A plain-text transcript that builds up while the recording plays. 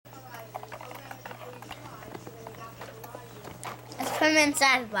Put them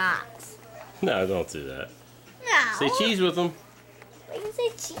inside a box. No, don't do that. No. Say cheese with them. We can say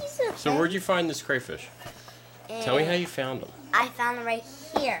cheese with So them. where'd you find this crayfish? Tell me how you found them. I found them right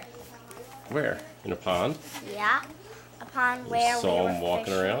here. Where? In a pond? Yeah. A pond where You saw we were them walking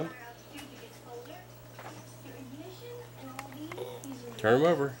fishing. around? Turn him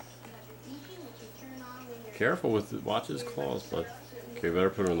over. Careful with it. Watch his claws, bud. Okay,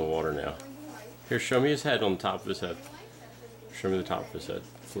 better put him in the water now. Here, show me his head on the top of his head. Show me the top of his head.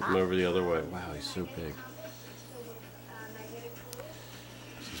 Flip him over the other way. Wow, he's so big.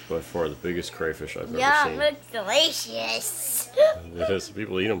 This is by far the biggest crayfish I've ever Yeah, seen. looks delicious. It is.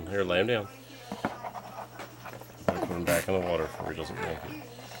 People eat them. Here, lay him down. Put him back in the water before he doesn't make it.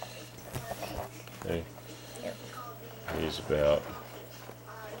 Okay. He's about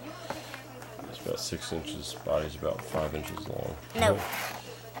 6 inches. Body's about 5 inches long. No.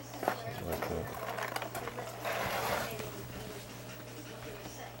 Something like that.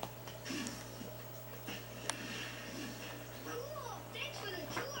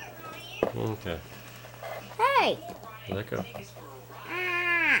 Okay. Hey. Let go.